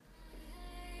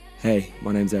Hey,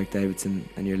 my name's Eric Davidson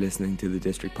and you're listening to the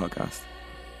District Podcast.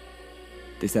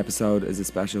 This episode is a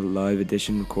special live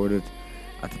edition recorded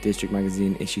at the District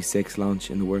Magazine Issue 6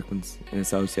 launch in the Workman's in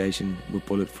association with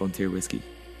Bullet Frontier Whiskey.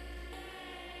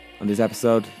 On this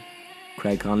episode,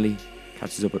 Craig Connolly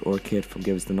catches up with r.kitt from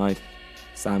Give Us the Night,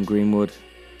 Sam Greenwood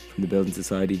from the Building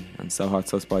Society and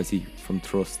Sohotsospicy from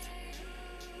Trust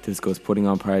to discuss putting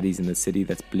on parties in the city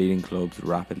that's bleeding clubs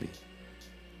rapidly.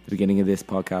 The beginning of this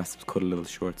podcast was cut a little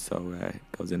short, so it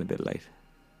goes in a bit late.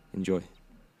 Enjoy.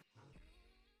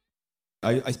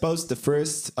 I suppose the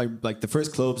first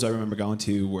clubs I remember going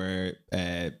to were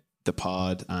the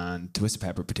Pod and Twisted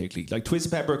Pepper particularly. Like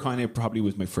Twisted Pepper kind of probably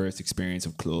was my first experience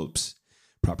of clubs,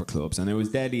 proper clubs, and it was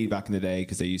deadly back in the day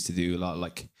because they used to do a lot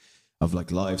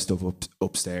of live stuff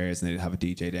upstairs, and they'd have a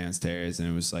DJ downstairs, and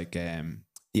it was like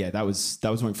that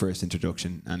was my first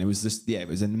introduction, and it was just it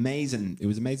was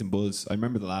amazing buzz. I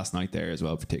remember the last night there as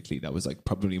well, particularly. That was like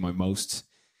probably my most,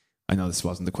 I know this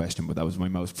wasn't the question, but that was my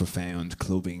most profound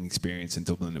clubbing experience in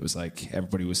Dublin. It was like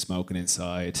everybody was smoking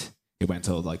inside. It went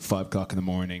till like 5 o'clock in the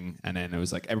morning, and then it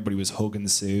was like everybody was hugging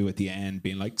Sue at the end,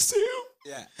 being like, Sue.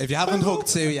 Yeah, if you haven't hugged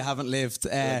Sue, you haven't lived.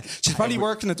 She's probably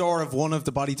working the door of one of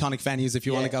the body tonic venues if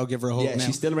you want to go give her a hug. Yeah, now.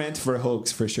 She's still around for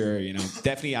hugs for sure. You know,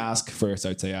 definitely ask first.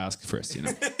 I'd say ask first. You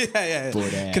know, yeah.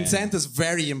 But, consent is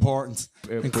very important,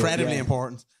 incredibly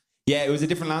important. Yeah, it was a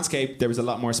different landscape. There was a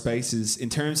lot more spaces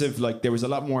in terms of like there was a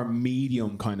lot more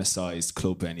medium kind of sized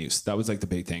club venues. That was like the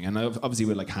big thing, and obviously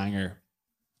with like Hanger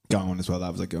going as well.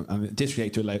 That was like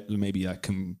District 8 maybe I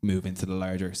can move into the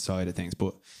larger side of things,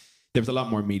 but there was a lot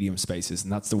more medium spaces,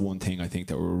 and that's the one thing I think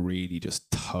that we're really just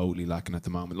totally lacking at the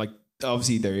moment. Like,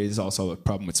 obviously, there is also a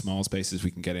problem with small spaces.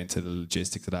 We can get into the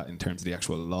logistics of that in terms of the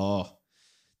actual law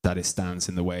that it stands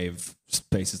in the way of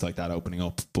spaces like that opening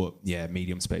up. But yeah,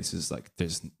 medium spaces, like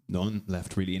there's none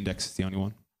left really. Index is the only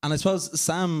one. And I suppose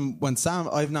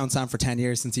I've known Sam for 10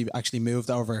 years since he actually moved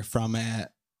over from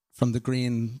the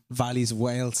Green Valleys of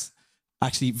Wales,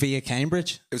 actually via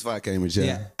Cambridge. It was via Cambridge,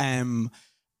 yeah.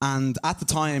 And at the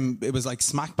time, it was like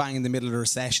smack bang in the middle of the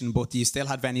recession, but you still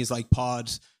had venues like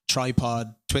Pod,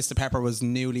 Tripod, Twisted Pepper was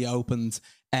newly opened.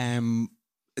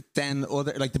 Then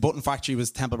other like the Button Factory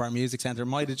was Temple Bar Music Centre.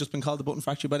 Might have just been called the Button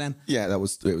Factory by then. Yeah, it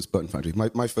was Button Factory.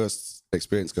 My first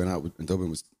experience going out in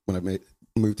Dublin was when I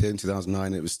moved here in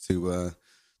 2009. It was to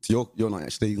your night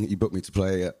actually. You booked me to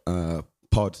play at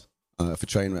Pod for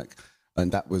Trainwreck,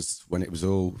 and that was when it was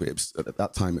at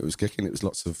that time it was kicking. It was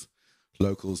lots of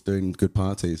locals doing good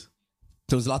parties.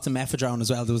 There was lots of mephedrone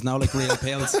as well. There was no like real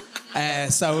pills.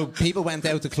 So people went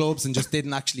out to clubs and just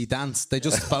didn't actually dance. They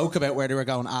just spoke about where they were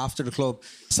going after the club.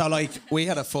 So like we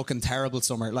had a fucking terrible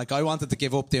summer. Like I wanted to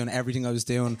give up doing everything I was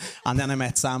doing, and then I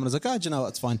met Sam and I was like, God, you know,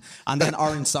 it's fine. And then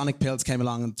Orange Sonic pills came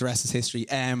along and the rest is history.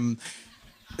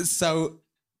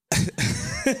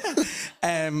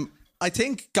 I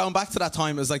think going back to that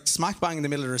time, it was like smack bang in the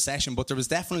middle of the recession, but there was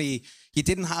definitely, you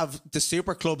didn't have, the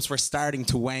super clubs were starting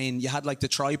to wane. You had like the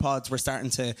Tripods were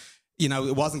starting to, you know,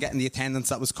 it wasn't getting the attendance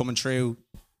that was coming through.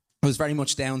 It was very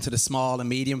much down to the small and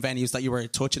medium venues that you were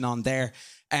touching on there.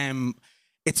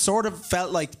 It sort of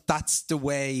felt like that's the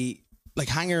way, like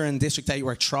Hanger and District 8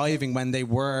 were thriving when they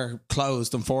were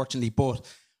closed, unfortunately, but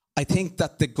I think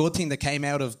that the good thing that came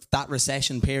out of that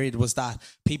recession period was that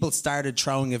people started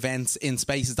throwing events in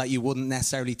spaces that you wouldn't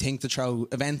necessarily think to throw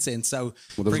events in. So,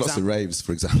 well, there was lots of raves,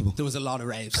 for example. There was a lot of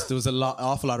raves. There was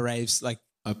awful lot of raves. Like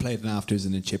I played an afters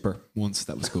in a chipper once.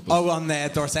 That was good. On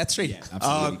Dorset Street. Yeah,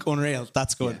 absolutely. Oh, unreal.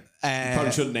 That's good. Yeah.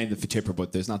 Probably should have named it the chipper,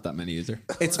 but there's not that many, is there?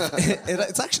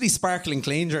 It's actually sparkling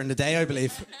clean during the day, I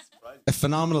believe. A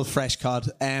phenomenal fresh cod.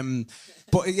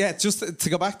 But yeah, just to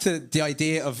go back to the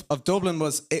idea of Dublin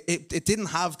was it didn't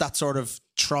have that sort of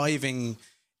thriving.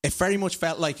 It very much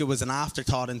felt like it was an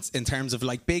afterthought in terms of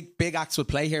like big acts would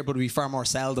play here, but it would be far more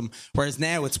seldom. Whereas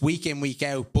now it's week in, week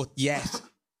out, but yet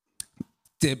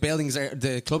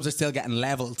the clubs are still getting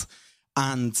levelled.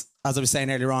 And as I was saying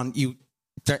earlier on,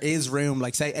 there is room,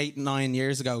 like say 8-9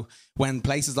 years ago, when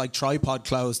places like Tripod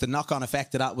closed, the knock-on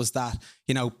effect of that was that,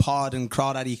 you know, Pod and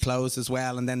Crawdaddy closed as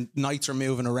well, and then nights were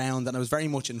moving around, and it was very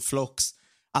much in flux.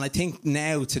 And I think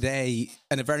now, today,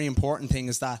 and a very important thing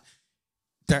is that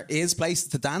there is places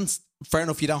to dance. Fair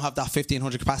enough, you don't have that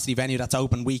 1,500 capacity venue that's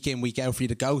open week in, week out for you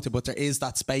to go to, but there is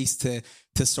that space to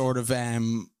sort of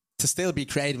to still be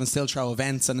creative and still throw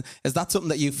events. And is that something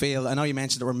that you feel, I know you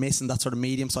mentioned that we're missing that sort of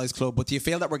medium-sized club, but do you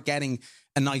feel that we're getting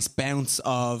a nice bounce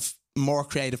of more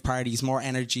creative parties, more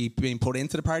energy being put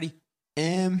into the party?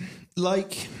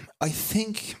 Like, I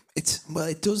think it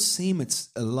does seem it's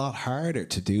a lot harder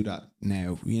to do that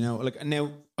now, you know, like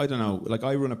now, I don't know, like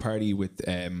I run a party with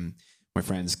my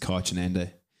friends Koch and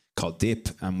Enda. called Dip,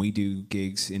 and we do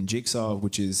gigs in Jigsaw,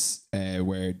 which is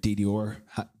where DDR,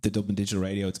 the Dublin Digital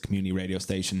Radio, it's a community radio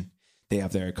station. They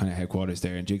have their kind of headquarters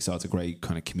there in Jigsaw. It's a great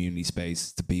kind of community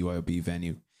space, the BYOB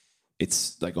venue.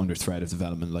 It's like under threat of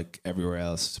development like everywhere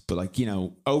else. But like, you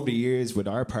know, over the years with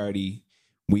our party,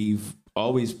 we've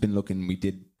always been looking, we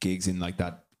did gigs in like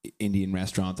that Indian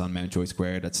restaurant on Mountjoy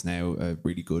Square that's now a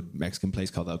really good Mexican place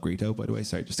called El Grito, by the way.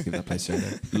 Sorry, just to give that place a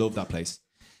shout out. Love that place.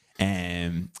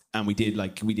 And we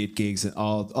did gigs at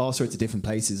all sorts of different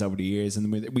places over the years,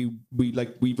 and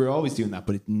we were always doing that.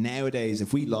 But nowadays,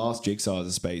 if we lost Jigsaw as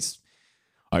a space,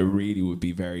 I really would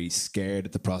be very scared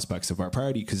at the prospects of our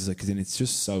party because it's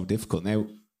just so difficult now.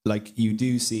 Like you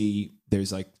do see,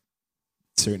 there's like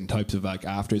certain types of like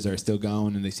afters are still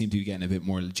going, and they seem to be getting a bit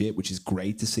more legit, which is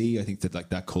great to see. I think that like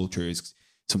that culture is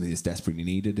something that's desperately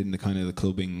needed in the kind of the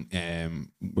clubbing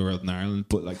world in Ireland.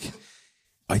 But like,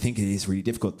 I think it is really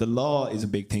difficult. The law is a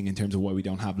big thing in terms of why we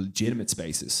don't have legitimate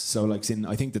spaces. So like,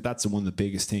 I think that's one of the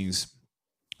biggest things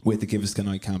with the Give Us the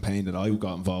Night campaign that I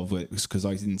got involved with, was because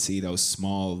I didn't see those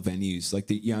small venues. Like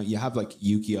you have like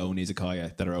Yukio and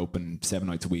Izakaya that are open 7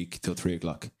 nights a week till 3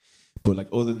 o'clock. But like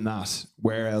other than that,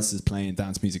 where else is playing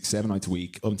dance music 7 nights a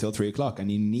week up until 3 o'clock?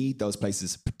 And you need those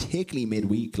places, particularly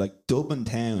midweek. Like Dublin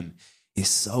town is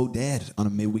so dead on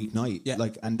a midweek night. Yeah.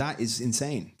 Like, and that is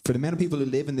insane for the amount of people who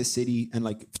live in this city. And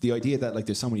like the idea that like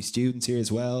there's so many students here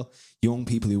as well, young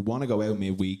people who want to go out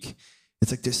midweek. It's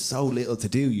like there's so little to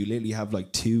do. You literally have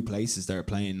like 2 places that are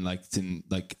playing and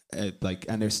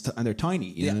they're tiny.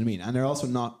 You know what I mean? And they're also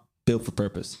not built for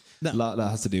purpose. No. A lot of that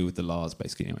has to do with the laws,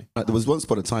 basically. Anyway, there was once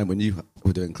upon a time when you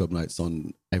were doing club nights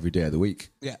on every day of the week.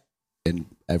 Yeah, in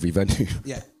every venue.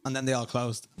 Yeah, and then they all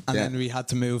closed, and then we had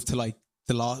to move to like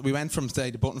the law. We went from say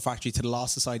the Button Factory to the Law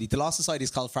Society. The Law Society is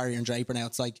called Farrier and Draper now.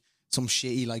 It's like some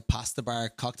shitty like pasta bar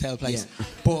cocktail place. Yeah.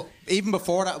 But even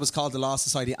before that it was called the Law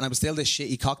Society, and it was still this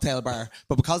shitty cocktail bar.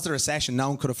 But because of the recession, no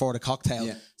one could afford a cocktail.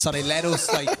 Yeah. So they let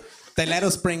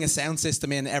us bring a sound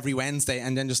system in every Wednesday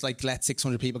and then just like let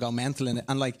 600 people go mental in it.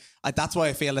 And like that's why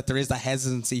I feel that there is that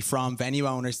hesitancy from venue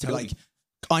owners to be like,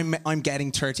 I'm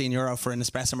getting €13 for an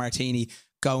espresso martini.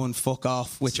 Go and fuck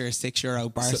off with your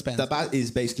 €6 bar spend. That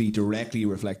is basically directly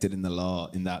reflected in the law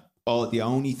in that the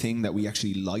only thing that we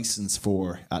actually license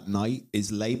for at night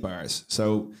is late bars.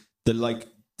 So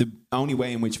the only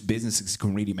way in which businesses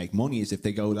can really make money is if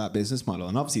they go that business model.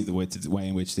 And obviously the way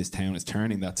in which this town is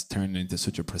turning, that's turning into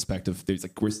such a perspective. There's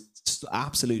like, we're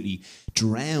absolutely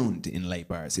drowned in late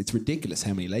bars. It's ridiculous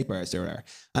how many late bars there are.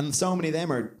 And so many of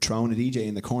them are throwing a DJ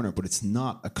in the corner, but it's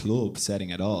not a club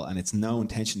setting at all. And it's no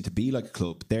intention to be like a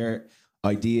club. Their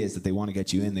idea is that they want to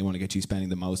get you in, they want to get you spending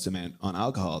the most amount on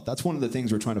alcohol. That's one of the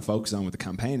things we're trying to focus on with the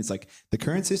campaign. It's like the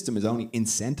current system is only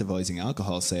incentivizing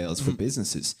alcohol sales for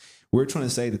businesses. We're trying to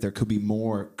say that there could be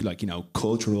more like,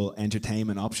 cultural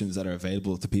entertainment options that are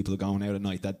available to people going out at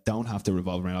night that don't have to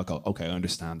revolve around alcohol. Okay, I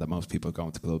understand that most people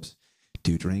going to clubs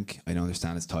do drink. I don't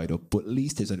understand it's tied up, but at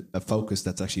least there's a focus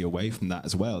that's actually away from that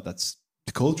as well. That's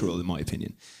cultural, in my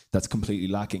opinion. That's completely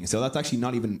lacking. So that's actually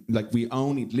not even like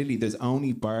there's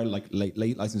only bar like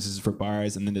late licenses for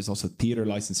bars, and then there's also theatre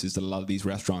licenses that a lot of these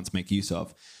restaurants make use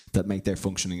of that make their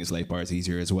functioning as late bars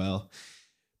easier as well.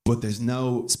 But there's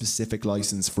no specific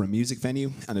license for a music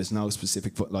venue, and there's no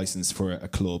specific license for a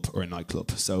club or a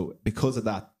nightclub. So because of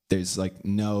that, there's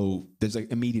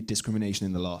immediate discrimination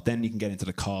in the law. Then you can get into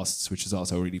the costs, which is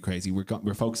also really crazy.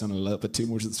 We're focusing on a little bit too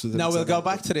much. No, we'll go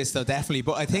back to this though, definitely.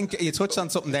 But I think you touched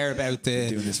on something there about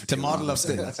the model of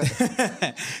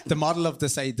the model of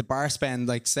the bar spend.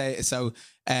 Like say, so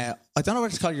I don't know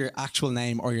what to call your actual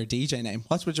name or your DJ name.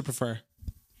 What would you prefer?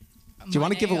 Do you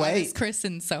want to give away? It's Chris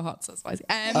and Sohotsospicy.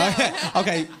 No.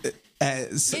 Okay.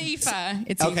 Aoife.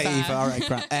 It's okay, Aoife. All right,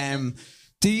 great.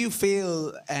 Do you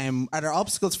feel are there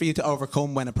obstacles for you to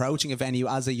overcome when approaching a venue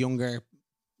as a younger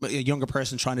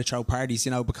person trying to throw parties?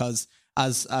 Because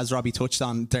as Robbie touched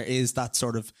on, there is that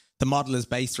sort of the model is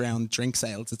based around drink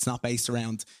sales. It's not based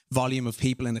around volume of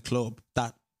people in a club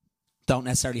that don't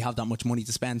necessarily have that much money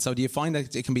to spend. So do you find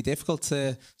that it can be difficult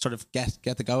to sort of get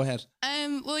the go ahead?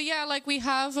 Well, yeah, like we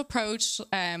have approached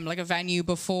like a venue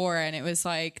before, and it was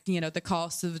like, the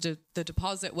cost of the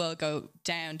deposit will go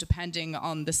down depending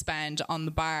on the spend on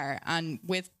the bar. And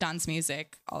with dance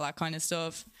music, all that kind of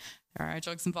stuff, there are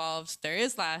drugs involved, there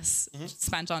is less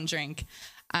spent on drink.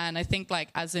 And I think like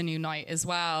as a new night as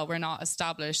well, we're not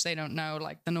established. They don't know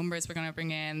like the numbers we're going to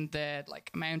bring in, the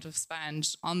like amount of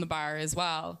spend on the bar as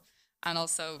well. And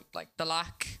also like the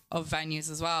lack of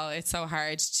venues as well. It's so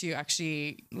hard to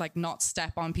actually like not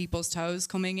step on people's toes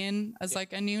coming in as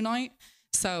like a new night.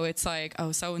 So it's like,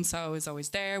 oh, so-and-so is always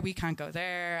there. We can't go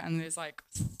there. And there's like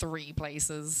 3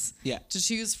 places to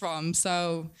choose from.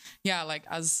 So yeah, like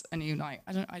as a new night,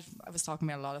 I was talking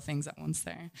about a lot of things at once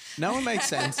there. No, it makes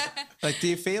sense. Like, do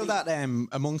you feel that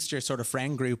amongst your sort of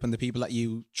friend group and the people that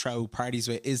you throw parties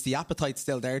with, is the appetite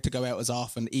still there to go out as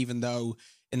often, even though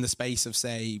in the space of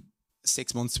say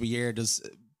 6 months to a year, there's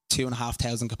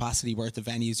 2,500 capacity worth of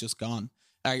venues just gone?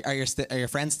 Are your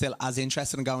friends still as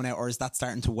interested in going out, or is that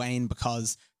starting to wane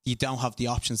because you don't have the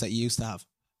options that you used to have?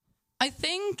 I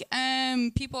think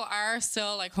people are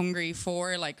still like hungry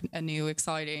for like a new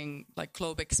exciting like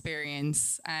club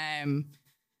experience.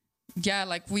 Yeah,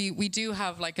 like we do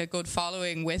have like a good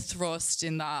following with Rust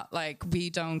in that like we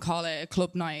don't call it a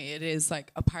club night, it is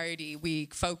like a party. We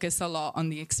focus a lot on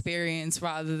the experience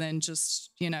rather than just,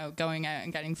 you know, going out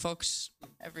and getting fucked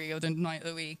every other night of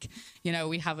the week. You know,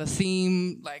 we have a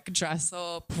theme, like dress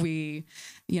up, we,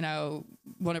 you know,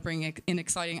 want to bring in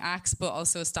exciting acts, but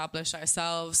also establish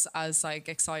ourselves as like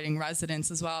exciting residents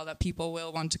as well that people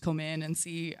will want to come in and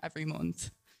see every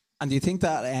month. And do you think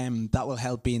that that will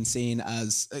help being seen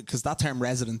as, because that term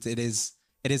resident, it is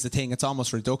a thing, it's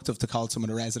almost reductive to call someone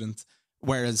a resident,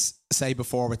 whereas say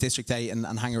before with District 8 and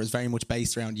Hangar is very much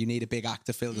based around you need a big act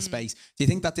to fill the space. Do you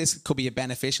think that this could be a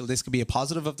beneficial, this could be a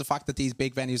positive of the fact that these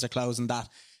big venues are closed, and that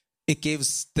it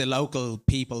gives the local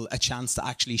people a chance to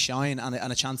actually shine and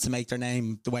a chance to make their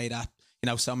name the way that, you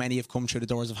know, so many have come through the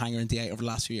doors of Hangar and D8 over the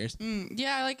last few years?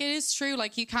 Yeah, like it is true.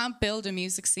 Like you can't build a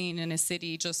music scene in a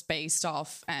city just based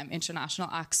off international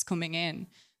acts coming in.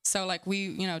 So like we,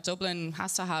 you know, Dublin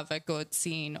has to have a good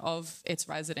scene of its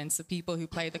residents, the people who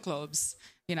play the clubs,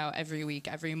 you know, every week,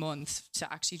 every month,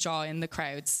 to actually draw in the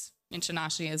crowds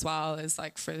internationally as well as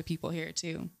like for the people here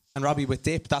too. And Robbie, with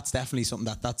Dip, that's definitely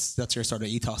something that's your sort of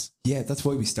ethos. Yeah, that's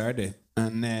why we started.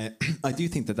 And I do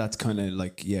think that that's kind of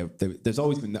like, yeah, there's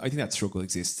always been, I think that struggle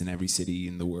exists in every city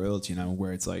in the world, you know,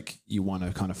 where it's like you want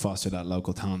to kind of foster that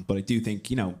local talent. But I do think,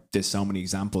 you know, there's so many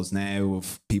examples now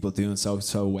of people doing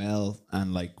so well.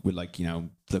 And like with like, you know,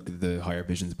 look at the Higher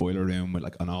Visions Boiler Room with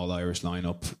like an all Irish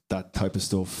lineup, that type of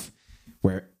stuff,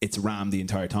 where it's rammed the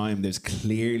entire time. There's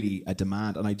clearly a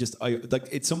demand. And I like,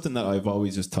 it's something that I've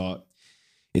always just thought,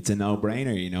 it's a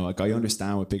no-brainer, you know. Like I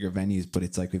understand with bigger venues, but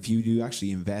it's like if you do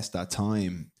actually invest that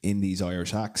time in these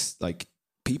Irish acts, like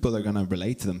people are gonna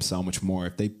relate to them so much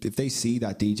more. If they see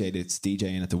that DJ that's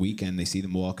DJing at the weekend, they see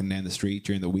them walking down the street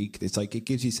during the week. It's like it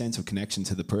gives you a sense of connection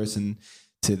to the person,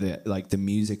 to the like the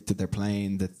music that they're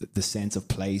playing, the sense of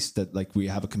place that like we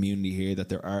have a community here, that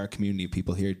there are a community of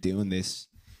people here doing this.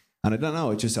 And I don't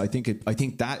know, I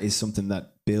think that is something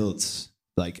that builds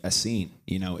like a scene,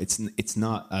 you know. It's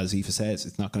not, as Aoife says,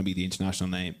 it's not going to be the international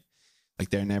name. Like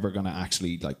they're never going to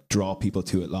actually like draw people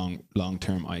to it long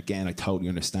term. I totally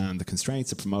understand the constraints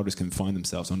that promoters can find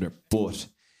themselves under, but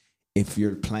if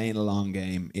you're playing a long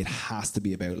game, it has to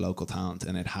be about local talent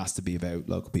and it has to be about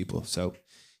local people. So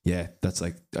yeah, that's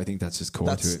like, I think that's just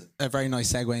core to it. A very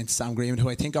nice segue into Sam Greenwood, who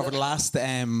I think over the last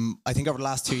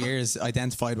 2 years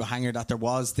identified with Hangar that there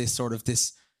was this sort of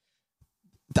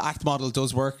the act model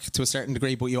does work to a certain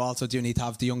degree, but you also do need to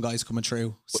have the young guys coming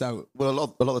through. So, well, a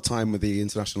lot of the time with the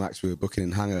international acts we were booking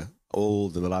in Hangar, all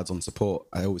the lads on support,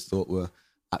 I always thought were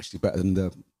actually better than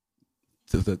the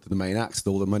main acts.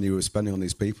 All the money we were spending on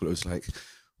these people, it was like,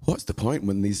 what's the point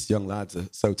when these young lads are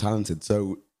so talented?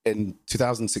 So in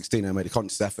 2016, I made a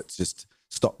conscious effort to just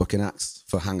stop booking acts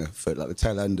for Hangar for like the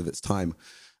tail end of its time,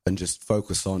 and just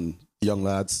focus on young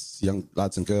lads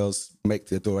and girls, make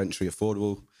the door entry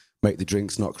affordable, make the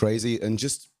drinks not crazy, and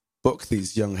just book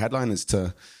these young headliners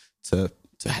to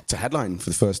headline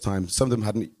for the first time. Some of them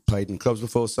hadn't played in clubs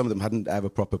before. Some of them hadn't ever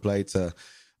proper played to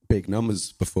big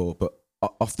numbers before. But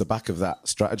off the back of that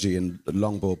strategy and the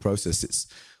long ball process,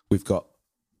 we've got,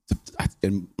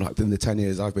 in the 10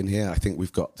 years I've been here, I think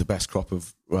we've got the best crop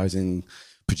of rising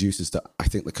producers that I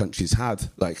think the country's had.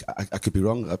 Like I could be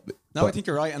wrong. No, I think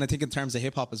you're right, and I think in terms of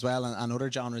hip hop as well and other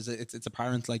genres, it's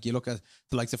apparent. Like you look at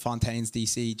the likes of Fontaine's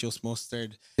DC, Just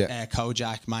Mustard,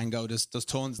 Kojak, Mango. There's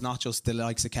tons, not just the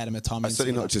likes of Kedema, Tommy.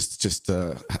 Certainly not just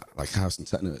like house and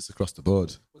techno. It's across the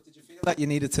board. But did you feel that you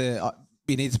needed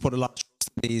to put a lot of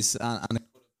trust in these?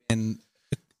 And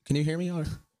can you hear me? Or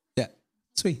yeah,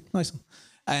 sweet, nice one.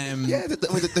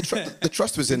 The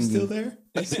trust was in. Still there?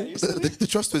 The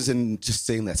trust was in just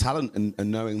seeing their talent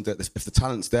and knowing that if the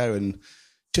talent's there, and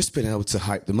just being able to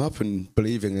hype them up and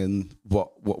believing in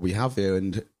what we have here.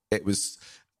 And it was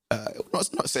not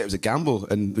to say it was a gamble,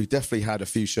 and we definitely had a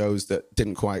few shows that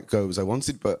didn't quite go as I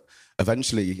wanted, but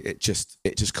eventually it just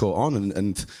caught on.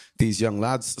 And these young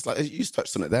lads, it's like you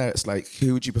touched on it there. It's like,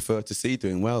 who would you prefer to see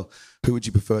doing well? Who would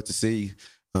you prefer to see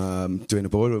doing a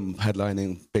boiler room,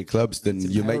 headlining big clubs than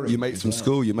your mate from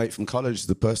school, your mate from college,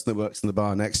 the person that works in the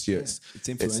bar next to you. It's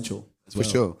influential as well. For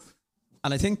sure.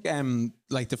 And I think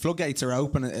like the floodgates are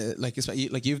open, like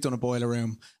you've done a boiler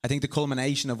room. I think the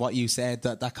culmination of what you said,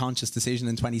 that conscious decision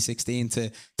in 2016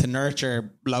 to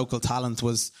nurture local talent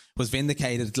was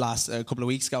vindicated a couple of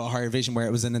weeks ago at Higher Vision, where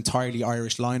it was an entirely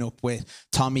Irish lineup with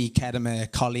Tommy,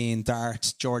 Kedema, Colleen,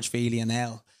 Dart, George Feely and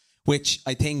Elle, which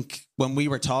I think when we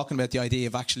were talking about the idea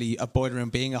of actually a boiler room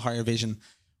being a Higher Vision,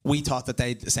 we thought that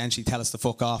they'd essentially tell us to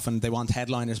fuck off and they want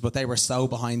headliners, but they were so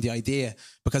behind the idea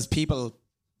because people,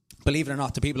 believe it or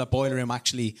not, the people at Boiler Room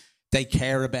actually, they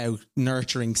care about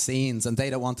nurturing scenes and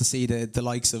they don't want to see the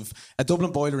likes of a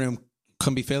Dublin Boiler Room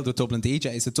can be filled with Dublin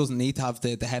DJs. It doesn't need to have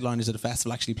the headliners of the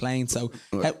festival actually playing. So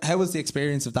how was the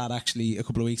experience of that actually a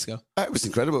couple of weeks ago? It was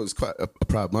incredible. It was quite a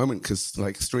proud moment because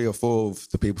like 3 or 4 of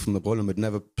the people from the Boiler Room had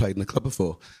never played in a club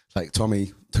before. Like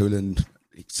Tommy Toolan,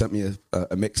 he sent me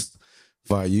a mix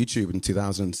via YouTube in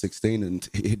 2016 and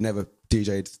he'd never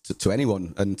DJ'd to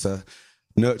anyone, and to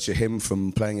nurture him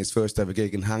from playing his first ever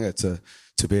gig in Hangar to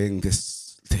being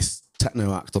this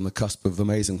techno act on the cusp of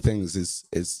amazing things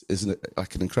is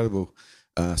like an incredible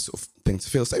sort of thing to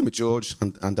feel. Same with George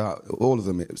and all of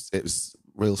them. It was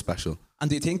real special. And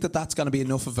do you think that that's going to be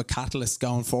enough of a catalyst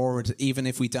going forward, even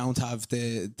if we don't have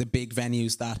the big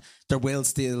venues, that there will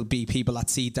still be people that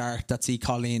see Dark, that see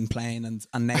Colleen playing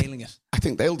and nailing it? I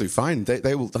think they'll do fine.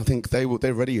 They will. I think they will.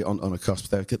 They're ready on a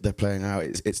cusp. They're playing out.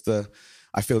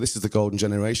 I feel this is the golden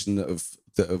generation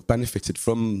that have benefited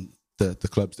from the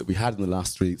clubs that we had in the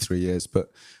last three years.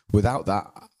 But without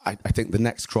that, I think the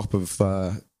next crop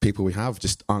of people we have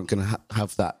just aren't going to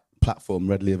have that platform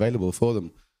readily available for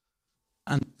them.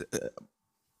 And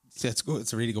it's good.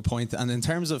 It's a really good point. And in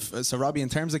terms of, so Robbie, in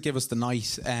terms of Give Us the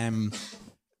Night,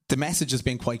 the message has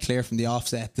been quite clear from the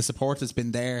offset. The support has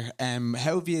been there.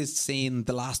 How have you seen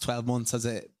the last 12 months? Has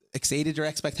it exceeded your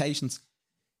expectations?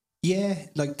 Yeah,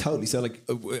 like totally. So like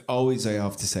always I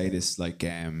have to say this, like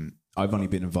I've only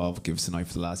been involved with Give Us the Night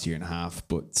for the last year and a half,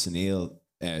 but Sunil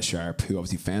Sharp, who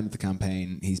obviously founded the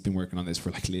campaign, he's been working on this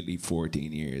for like literally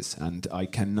 14 years. And I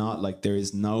cannot, like,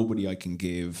 there's nobody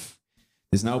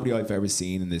I've ever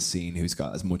seen in this scene who's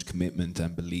got as much commitment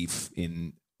and belief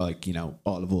in, like, you know,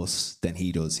 all of us than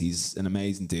he does. He's an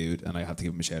amazing dude and I have to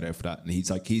give him a shout out for that. And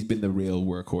he's been the real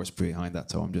workhorse behind that,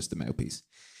 so I'm just a mouthpiece.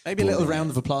 Maybe a little round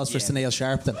of applause for Sunil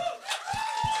Sharp then.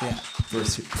 Yeah,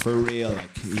 for real,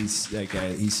 like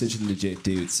he's such a legit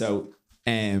dude. So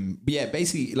yeah,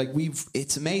 basically, like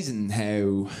it's amazing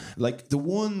how, like, the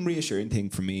one reassuring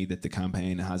thing for me that the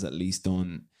campaign has at least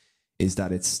done is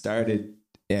that it started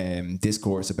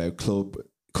discourse about club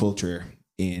culture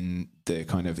in the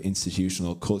kind of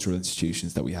institutional cultural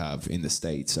institutions that we have in the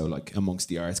States. So like amongst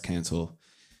the Arts Council,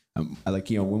 like,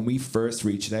 you know, when we first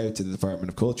reached out to the Department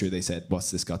of Culture, they said,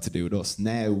 what's this got to do with us?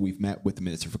 Now we've met with the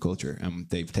Minister for Culture and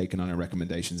they've taken on our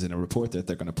recommendations in a report that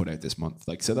they're going to put out this month.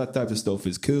 Like, so that type of stuff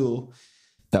is cool,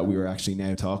 that we were actually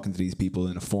now talking to these people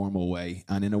in a formal way,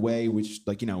 and in a way which,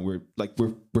 like, you know, we're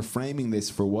framing this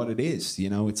for what it is. You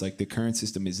know, it's like the current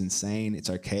system is insane, it's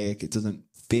archaic, it doesn't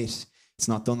fit, it's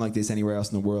not done like this anywhere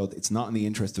else in the world, it's not in the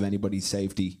interest of anybody's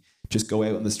safety. Just go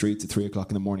out on the streets at 3:00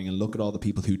 in the morning and look at all the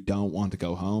people who don't want to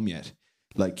go home yet.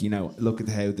 Like, you know, look at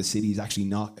how the city is actually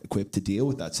not equipped to deal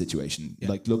with that situation. Yeah.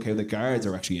 Like, look how the guards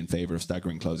are actually in favour of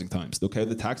staggering closing times. Look how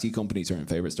the taxi companies are in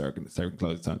favour of staggering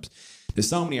closing times. There's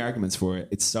so many arguments for it.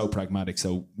 It's so pragmatic.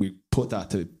 So we put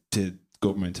that to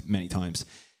government many times.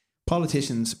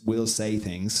 Politicians will say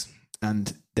things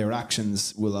and their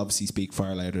actions will obviously speak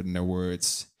far louder than their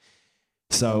words.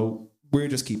 So we're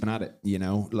just keeping at it, you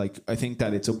know. Like, I think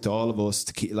that it's up to all of us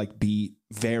to keep, like, be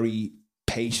very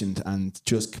patient and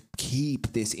just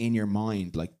keep this in your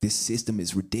mind. Like, this system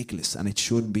is ridiculous and it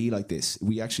shouldn't be like this.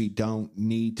 We actually don't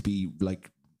need to be,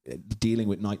 like, dealing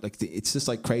with night, like, it's just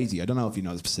like crazy. I don't know if you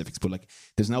know the specifics, but like,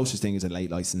 there's no such thing as a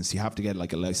late license. You have to get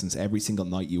like a license every single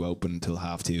night you open until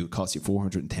 €2. It costs you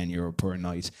 €410 per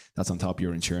night. That's on top of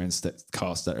your insurance that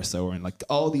costs that are soaring. Like,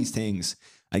 all these things,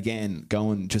 again,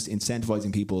 going, just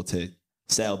incentivizing people to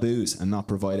sell booze and not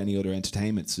provide any other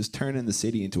entertainment. It's just turning the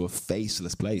city into a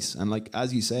faceless place. And like,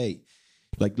 as you say,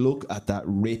 like, look at that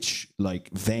rich,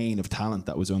 like, vein of talent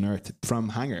that was unearthed from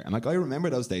Hangar. And like, I remember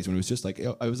those days when it was just like,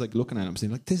 I was like looking at them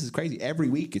saying, like, this is crazy. Every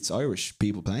week it's Irish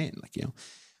people playing, like, you know.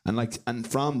 And like, and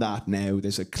from that now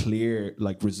there's a clear,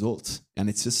 like, result. And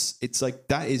it's just, it's like,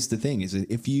 that is the thing, is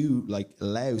if you, like,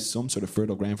 allow some sort of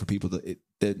fertile ground for people, that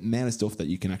the amount of stuff that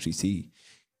you can actually see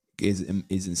is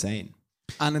insane.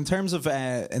 And in terms of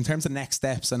next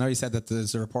steps, I know you said that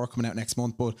there's a report coming out next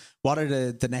month, but what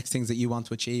are the next things that you want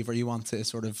to achieve or you want to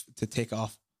sort of to tick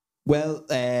off? Well,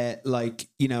 like,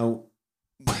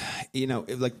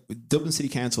 like Dublin City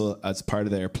Council, as part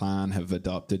of their plan, have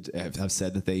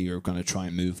said that they are going to try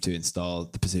and move to install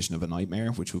the position of a night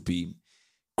mayor, which would be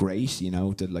great.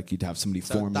 That like you'd have somebody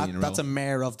formally in a role. That's a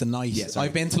mayor of the night. Yeah,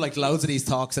 I've been to like loads of these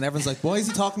talks, and everyone's like, "Why is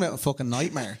he talking about a fucking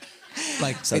nightmare?"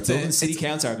 Like, so Dublin City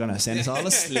Council are going to send us all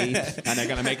asleep, and they're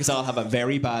going to make us all have a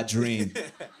very bad dream.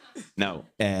 No,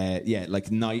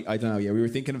 like night. I don't know. Yeah, we were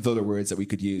thinking of other words that we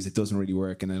could use. It doesn't really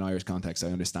work in an Irish context. I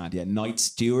understand. Yeah, night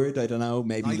steward. I don't know.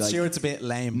 Maybe night like steward's a bit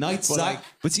lame. Night czar.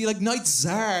 But see, like night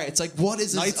czar. It's like, what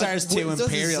is night czar's too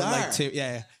imperial? Like too,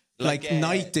 like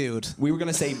night dude. We were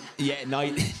gonna say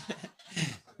night.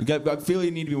 I feel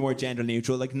you need to be more gender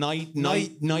neutral. Like night.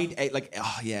 Like no,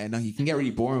 you can get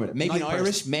really boring with it. Maybe night in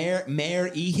Irish, mayor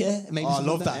Ihe. Maybe I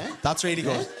love that. Yeah? That's really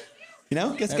good.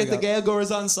 Let's get the Gael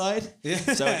goers on side. Yeah.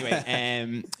 So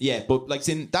anyway, but like,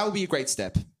 that would be a great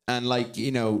step. And like,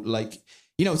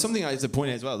 something I was to point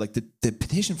out as well, like the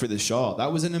petition for the Shaw, that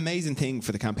was an amazing thing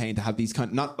for the campaign to have these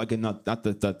not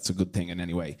that that's a good thing in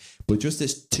any way, but just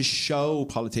this, to show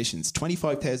politicians,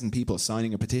 25,000 people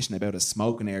signing a petition about a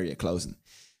smoking area closing.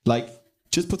 Like,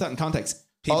 just put that in context.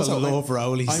 People also, love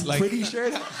rollies. I'm pretty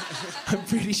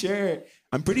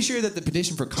sure that the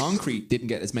petition for concrete didn't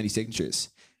get as many signatures.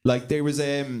 Like there was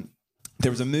a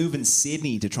move in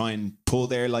Sydney to try and pull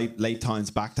their late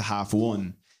times back to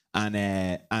 1:30,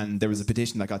 and there was a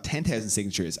petition that got 10,000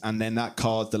 signatures, and then that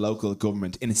caused the local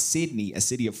government in Sydney, a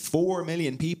city of 4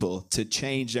 million people, to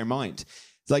change their mind.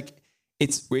 It's like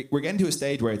we're getting to a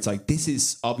stage where it's like, this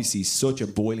is obviously such a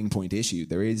boiling point issue.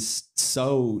 There is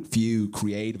so few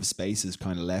creative spaces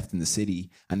kind of left in the city,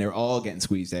 and they're all getting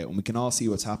squeezed out, and we can all see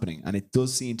what's happening. And it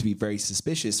does seem to be very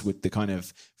suspicious with the kind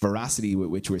of veracity with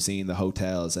which we're seeing the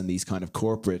hotels and these kind of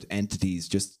corporate entities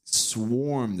just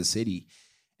swarm the city.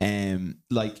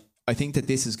 I think that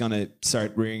this is going to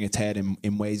start rearing its head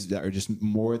in ways that are just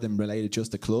more than related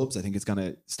just to clubs. I think it's going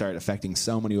to start affecting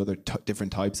so many other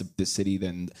different types of this city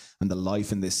and the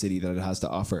life in this city that it has to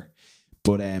offer.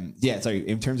 But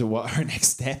in terms of what our next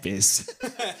step is,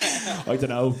 I don't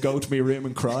know, go to my room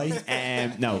and cry.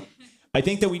 No, I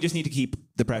think that we just need to keep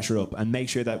the pressure up and make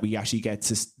sure that we actually get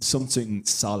to something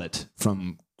solid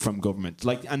from government.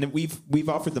 Like, and we've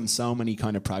offered them so many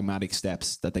kind of pragmatic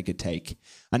steps that they could take.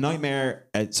 A nightmare,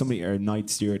 somebody or a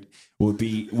night steward would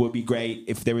be great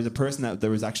if there was a person that there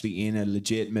was actually in a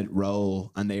legitimate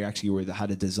role and they actually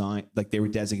had a design, like they were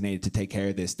designated to take care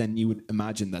of this. Then you would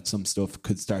imagine that some stuff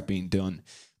could start being done.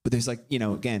 But there's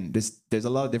again, there's a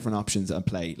lot of different options at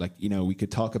play. Like, we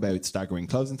could talk about staggering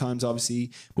closing times,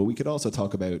 obviously, but we could also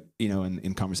talk about,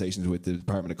 in conversations with the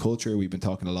Department of Culture, we've been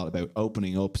talking a lot about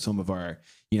opening up some of our,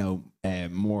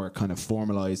 more kind of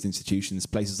formalized institutions,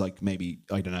 places like maybe,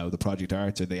 I don't know, the Project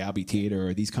Arts or the Abbey Theatre,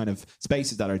 or these kind of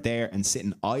spaces that are there and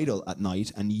sitting idle at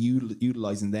night and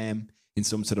utilizing them in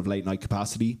some sort of late night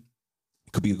capacity.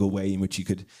 Could be a good way in which you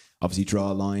could obviously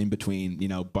draw a line between,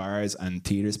 bars and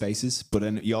theatre spaces. But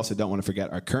then you also don't want to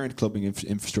forget our current clubbing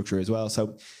infrastructure as well.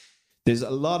 So there's a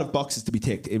lot of boxes to be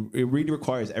ticked. It really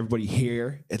requires everybody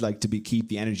here to keep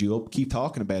the energy up, keep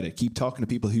talking about it, keep talking to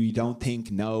people who you don't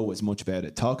think know as much about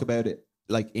it. Talk about it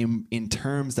like in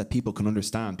terms that people can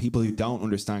understand. People who don't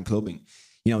understand clubbing.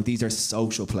 These are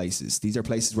social places. These are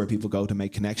places where people go to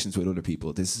make connections with other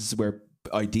people. This is where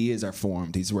ideas are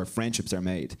formed. These are where friendships are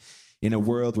made. In a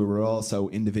world where we're all so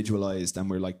individualized and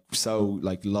we're so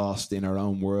lost in our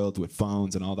own world with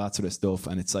phones and all that sort of stuff,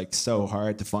 and it's so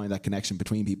hard to find that connection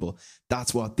between people,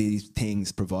 that's what these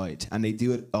things provide. And they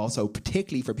do it also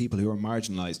particularly for people who are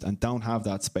marginalized and don't have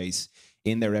that space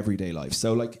in their everyday life.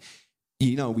 So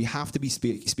we have to be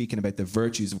speaking about the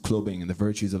virtues of clubbing and the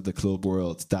virtues of the club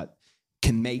world that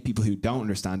can make people who don't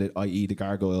understand it, i.e. the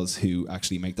gargoyles who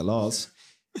actually make the laws,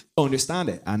 understand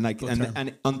it. And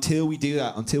and until we do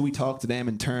that, until we talk to them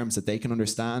in terms that they can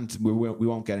understand, we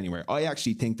won't get anywhere. I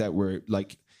actually think that we're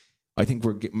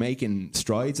making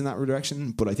strides in that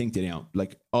direction, but I think that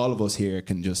all of us here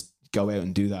can just go out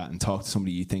and do that and talk to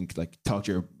somebody you think, talk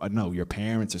to your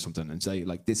parents or something and say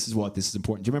this is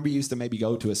important. Do you remember you used to maybe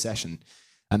go to a session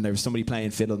and there was somebody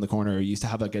playing fiddle in the corner, or you used to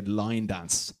have a line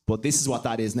dance, but this is what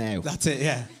that is now. That's it.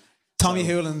 Yeah. Tommy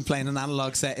Hoolan playing an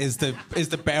analog set is the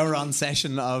Bowron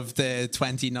session of the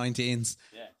 2019s.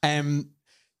 Yeah.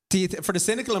 For the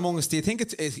cynical among us, do you think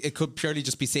it could purely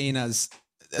just be seen as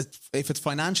if it's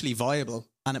financially viable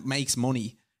and it makes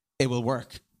money, it will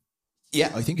work?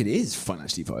 Yeah, I think it is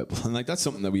financially viable, and that's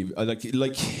something that we've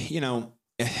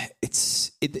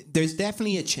there's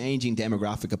definitely a changing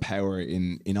demographic of power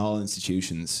in all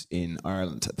institutions in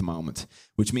Ireland at the moment,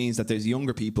 which means that there's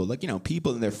younger people, like, you know,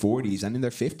 people in their 40s and in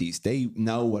their 50s, they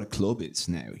know what a club is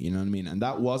now, you know what I mean? And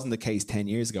that wasn't the case 10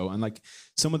 years ago. And like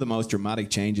some of the most dramatic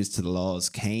changes to the laws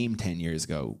came 10 years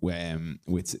ago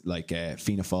with like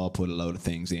Fianna Fáil put a load of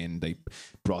things in. They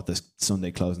brought the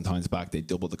Sunday closing times back. They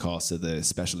doubled the cost of the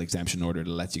special exemption order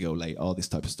to let you go late, all this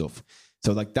type of stuff.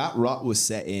 So like that rot was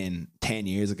set in 10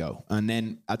 years ago. And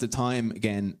then at the time,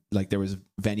 again, like there was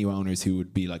venue owners who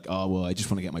would be like, oh, well, I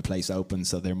just want to get my place open.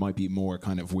 So there might be more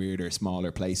kind of weirder,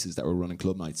 smaller places that were running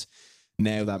club nights.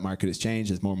 Now that market has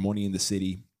changed. There's more money in the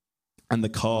city. And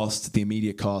the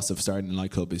immediate cost of starting a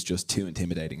nightclub is just too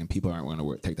intimidating and people aren't going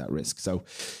to take that risk. So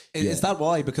Is that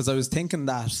why? Because I was thinking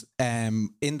that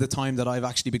in the time that I've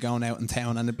actually been going out in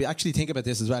town, and actually think about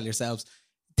this as well yourselves,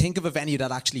 think of a venue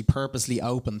that actually purposely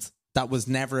opened that was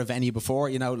never a venue before.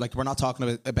 You know, like we're not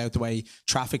talking about the way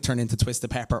Traffic turned into Twisted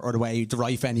Pepper or the way the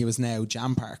right venue is now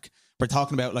Jam Park. We're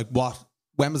talking about like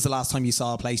when was the last time you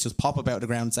saw a place just pop up out of the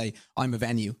ground and say, I'm a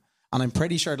venue? And I'm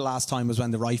pretty sure the last time was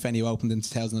when the right venue opened in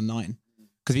 2009.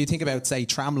 Because if you think about, say,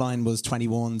 Tramline was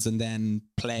 21s and then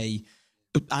Play,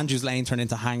 Andrews Lane turned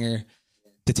into Hangar,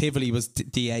 the Tivoli was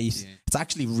D8. Yeah. It's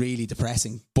actually really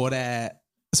depressing. But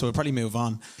so we'll probably move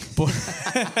on. But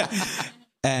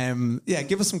yeah,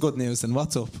 give us some good news then.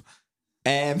 What's up?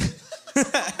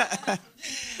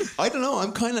 I don't know.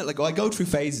 I'm kind of like, I go through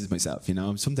phases myself, you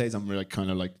know. Some days I'm really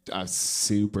kind of like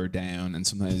super down and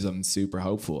sometimes I'm super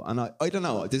hopeful. And I don't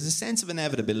know. There's a sense of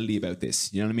inevitability about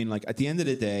this. You know what I mean? Like at the end of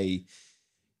the day,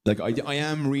 like I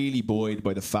am really buoyed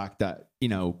by the fact that, you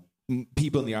know,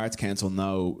 people in the Arts Council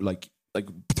know, like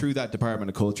through that Department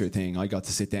of Culture thing, I got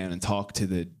to sit down and talk to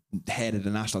the head of the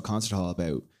National Concert Hall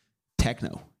about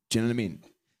techno. Do you know what I mean?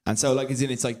 And so, like,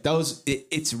 it's like those.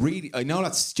 It's really. I know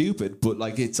that's stupid, but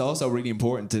like, it's also really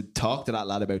important to talk to that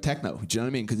lad about techno. Do you know what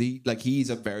I mean? Because he's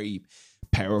a very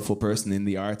powerful person in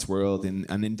the arts world, and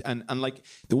like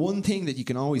the one thing that you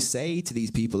can always say to these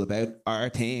people about our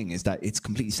thing is that it's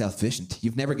completely self-sufficient.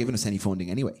 You've never given us any funding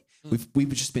anyway. We've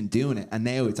just been doing it, and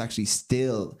now it's actually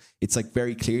it's like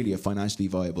very clearly a financially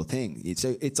viable thing.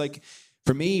 It's like.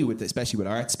 For me, especially with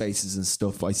art spaces and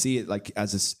stuff, I see it like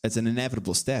as an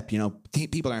inevitable step. You know,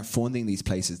 people aren't funding these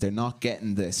places; they're not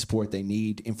getting the support they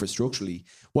need infrastructurally.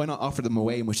 Why not offer them a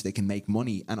way in which they can make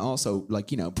money and also,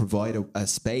 like, you know, provide a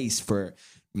space for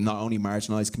not only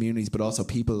marginalized communities but also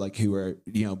people like who are,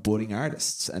 you know, budding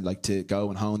artists and like to go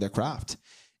and hone their craft.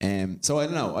 So I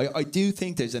don't know. I do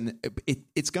think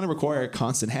it's going to require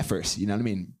constant effort. You know what I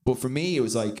mean? But for me, it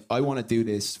was like I want to do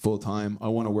this full time. I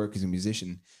want to work as a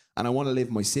musician. And I want to live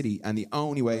in my city. And the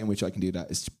only way in which I can do that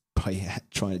is by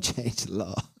trying to change the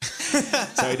law.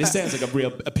 Sorry, this sounds like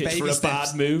a pitch for a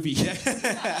bad movie.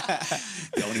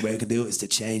 The only way I can do it is to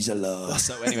change the law.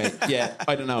 So anyway, yeah,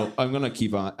 I don't know. I'm going to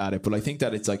keep on at it. But I think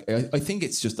that it's like, I think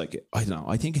it's just like, I don't know.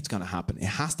 I think it's going to happen. It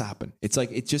has to happen. It's like,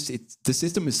 the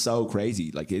system is so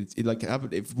crazy. Like,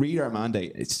 if read our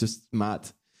mandate, it's just mad.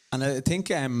 And I think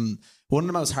one of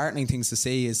the most heartening things to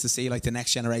see like the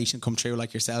next generation come through,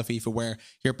 like yourself, Aoife, where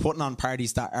you're putting on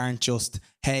parties that aren't just,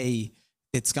 hey,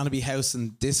 it's going to be house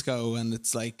and disco and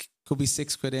it's like, could be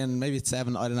 £6 in, maybe it's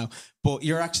 7, I don't know. But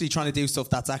you're actually trying to do stuff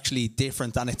that's actually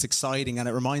different and it's exciting. And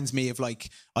it reminds me of, like,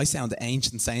 I sound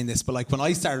ancient saying this, but like when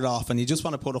I started off and you just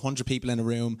want to put 100 people in a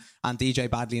room and DJ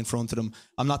badly in front of them.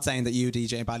 I'm not saying that you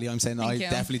DJ badly. I'm saying I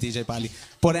definitely DJ badly.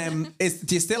 But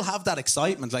do you still have that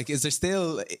excitement? Like, is there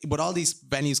still, with all these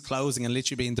venues closing and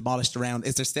literally being demolished around,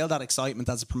 is there still that excitement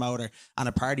as a promoter and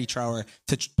a party thrower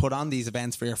to put on these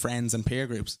events for your friends and peer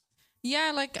groups?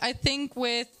 Yeah, like I think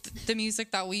with the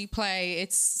music that we play,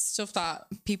 it's stuff that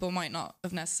people might not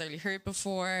have necessarily heard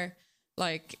before,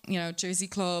 like, you know, Jersey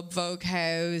Club, Vogue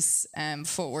House,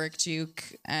 Footwork Duke,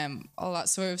 all that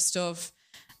sort of stuff.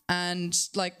 And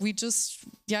like we just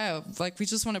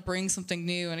want to bring something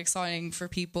new and exciting for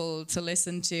people to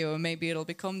listen to, and maybe it'll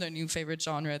become their new favorite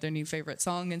genre, their new favorite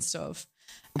song and stuff.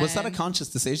 Was that a conscious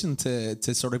decision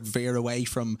to sort of veer away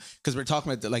from, because we're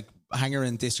talking about like Hangar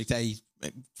and District A,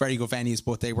 very good venues,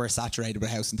 but they were saturated with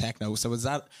house and techno. So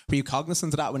were you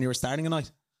cognizant of that when you were starting a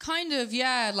night? Kind of,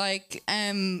 yeah. Like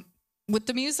with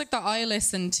the music that I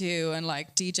listen to and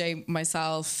like DJ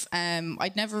myself,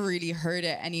 I'd never really heard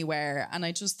it anywhere, and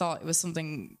I just thought it was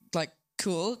something like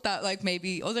cool that like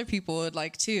maybe other people would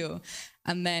like too.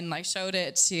 And then like showed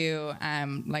it to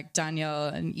like Daniel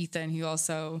and Ethan, who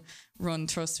also run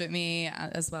Trust With Me,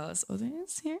 as well as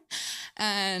others here.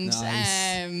 And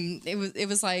nice. It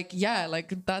was like, yeah,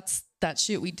 like that's that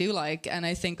shit we do like, and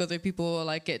I think other people will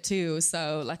like it too.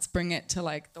 So let's bring it to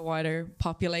like the wider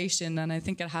population, and I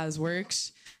think it has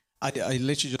worked. I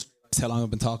literally just realized how long I've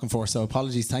been talking for, so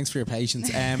apologies. Thanks for your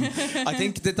patience. I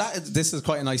think that this is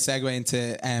quite a nice segue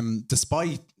into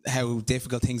despite how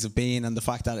difficult things have been and the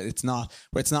fact that it's not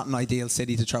an ideal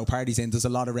city to throw parties in. There's a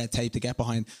lot of red tape to get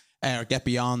behind or get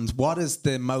beyond. What is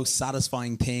the most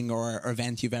satisfying thing or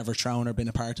event you've ever thrown or been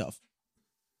a part of?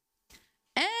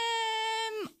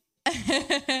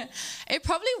 It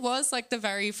probably was like the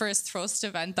very first Thrust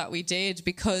event that we did,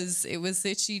 because it was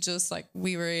literally just like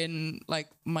we were in like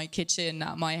my kitchen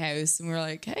at my house and we were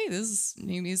like, hey, this is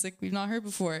new music we've not heard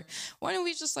before. Why don't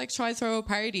we just like try throw a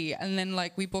party? And then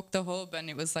like we booked the hub and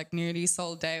it was like nearly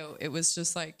sold out. It was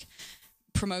just like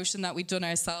promotion that we'd done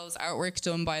ourselves, artwork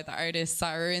done by the artists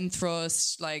that are in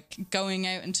Thrust, like going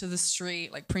out into the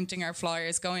street, like printing our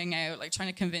flyers, going out, like trying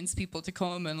to convince people to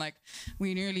come, and like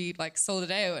we nearly like sold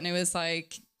it out. And it was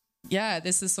like, yeah,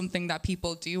 this is something that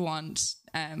people do want,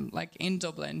 like in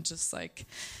Dublin, just like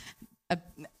a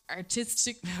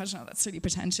artistic, I don't know, that's really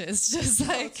pretentious, just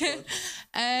like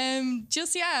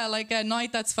just yeah, like a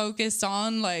night that's focused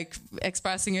on like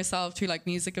expressing yourself through like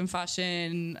music and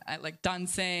fashion, like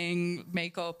dancing,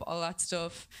 makeup, all that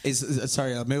stuff.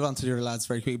 Sorry, I'll move on to the other lads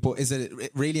very quickly, but is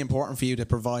it really important for you to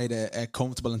provide a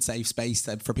comfortable and safe space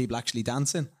for people actually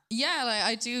dancing? Yeah, like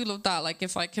I do love that. Like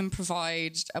if I can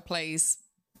provide a place,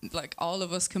 like all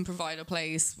of us can provide a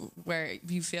place where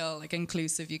you feel like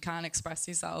inclusive, you can express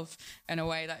yourself in a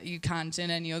way that you can't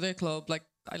in any other club. Like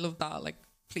I love that. Like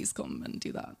please come and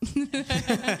do that.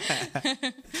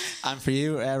 And for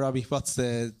you, Robbie, what's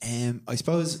the I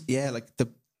suppose, yeah, like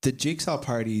the jigsaw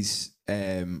parties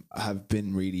have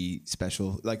been really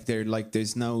special. Like they're like,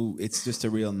 it's just a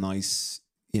real nice,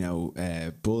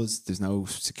 buzz. There's no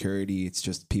security. It's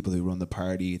just people who run the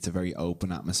party. It's a very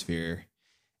open atmosphere.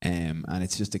 And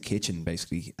it's just a kitchen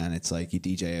basically, and it's like you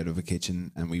DJ out of a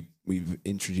kitchen, and we've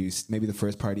introduced maybe the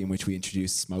first party in which we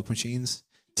introduced smoke machines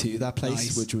to that place,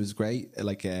 nice. Which was great.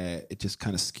 Like it just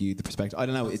kind of skewed the perspective. I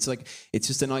don't know. It's like it's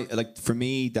just a night. Like for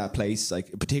me, that place,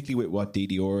 like particularly with what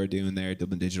DDR are doing there,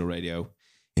 Dublin Digital Radio.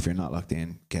 If you're not locked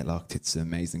in, get locked. It's an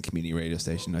amazing community radio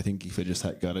station. I think you've just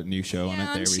got a new show on it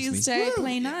there recently. On Tuesday,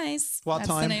 Play Nice. What That's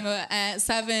time? the name of it.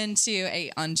 7 to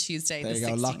 8 on Tuesday. There the you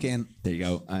go, 16th. lock in. There you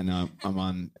go. And I'm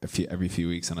on every few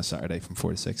weeks on a Saturday from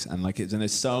 4 to 6. And like,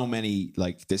 there's so many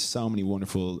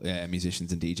wonderful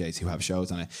musicians and DJs who have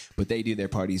shows on it, but they do their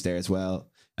parties there as well.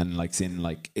 And like,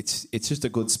 it's just a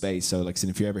good space. So like,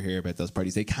 if you ever hear about those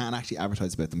parties, they can't actually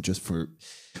advertise about them just for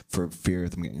fear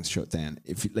of them getting shut down.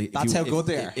 That's how good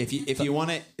they are. If you want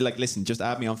to, like, listen, just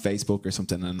add me on Facebook or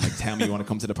something and like tell me you want to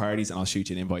come to the parties, and I'll shoot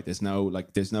you an invite. There's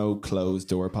no closed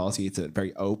door policy. It's a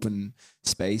very open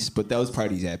space. But those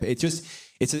parties, yeah,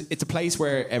 it's a place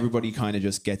where everybody kind of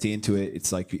just gets into it.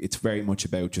 It's like, it's very much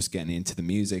about just getting into the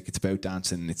music. It's about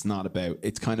dancing. It's not about.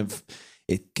 It's kind of.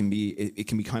 It can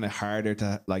be kind of harder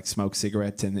to like smoke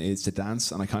cigarettes than it is to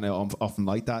dance, and I kind of often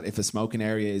like that. If a smoking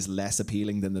area is less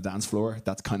appealing than the dance floor,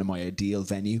 that's kind of my ideal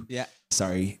venue. Yeah.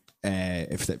 Sorry, for any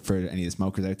of the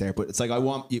smokers out there, but it's like I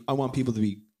want people to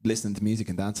be listening to music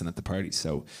and dancing at the parties.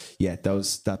 So yeah,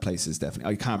 that place is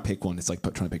definitely. I can't pick one. It's like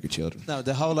trying to pick your children. No,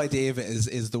 the whole idea of it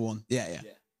is the one. Yeah.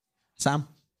 Sam,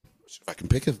 if I can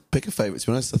pick a favourite, to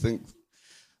be honest, I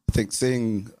think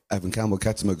seeing Evan Campbell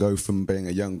Kettimer go from being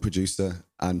a young producer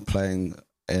and playing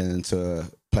in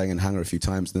Hangar a few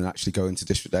times, and then actually going to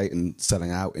District 8 and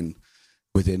selling out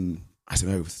within, I don't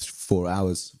know, 4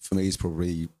 hours, for me is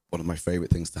probably one of my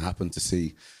favourite things to happen. To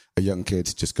see a young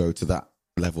kid just go to that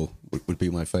level would be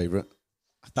my favourite.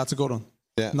 That's a good one.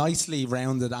 Yeah. Nicely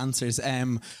rounded answers.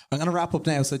 I'm going to wrap up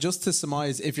now. So just to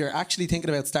surmise, if you're actually thinking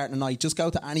about starting a night, just go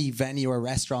to any venue or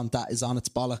restaurant that is on its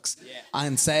bollocks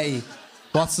and say,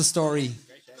 what's the story?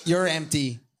 You're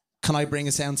empty. Can I bring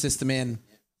a sound system in?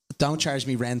 Don't charge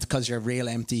me rent because you're real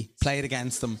empty. Play it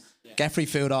against them. Get free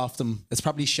food off them. It's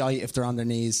probably shite if they're on their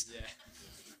knees.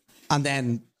 And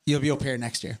then you'll be up here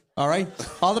next year. All right?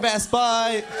 All the best.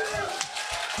 Bye.